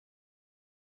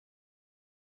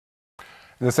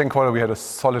In the second quarter, we had a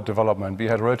solid development. We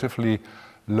had relatively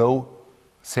low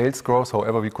sales growth.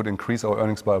 However, we could increase our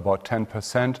earnings by about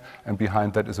 10%, and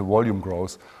behind that is a volume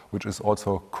growth, which is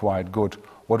also quite good.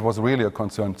 What was really a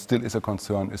concern, still is a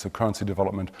concern, is a currency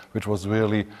development, which was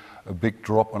really a big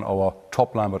drop on our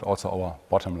top line, but also our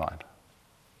bottom line.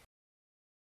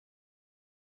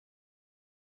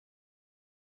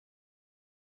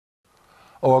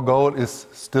 Our goal is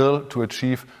still to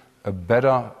achieve a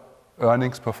better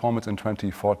earnings performance in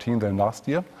 2014 than last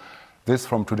year. This,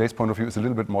 from today's point of view, is a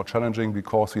little bit more challenging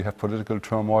because we have political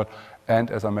turmoil,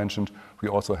 and as I mentioned, we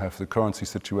also have the currency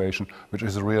situation, which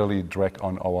is really drag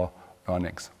on our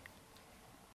earnings.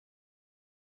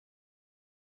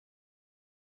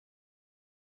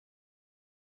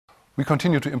 We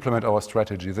continue to implement our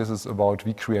strategy. This is about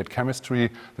We Create Chemistry.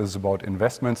 This is about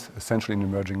investments, essentially in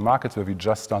emerging markets, where we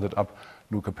just started up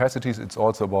new capacities. It's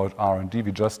also about R&D.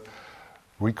 We just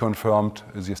reconfirmed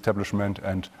the establishment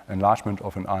and enlargement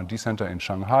of an R&D center in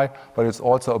Shanghai, but it's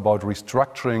also about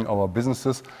restructuring our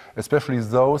businesses, especially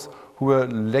those who were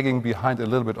lagging behind a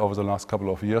little bit over the last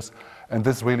couple of years. And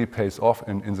this really pays off.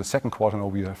 And in the second quarter now,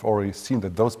 we have already seen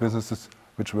that those businesses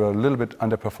which were a little bit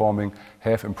underperforming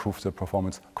have improved their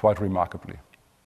performance quite remarkably.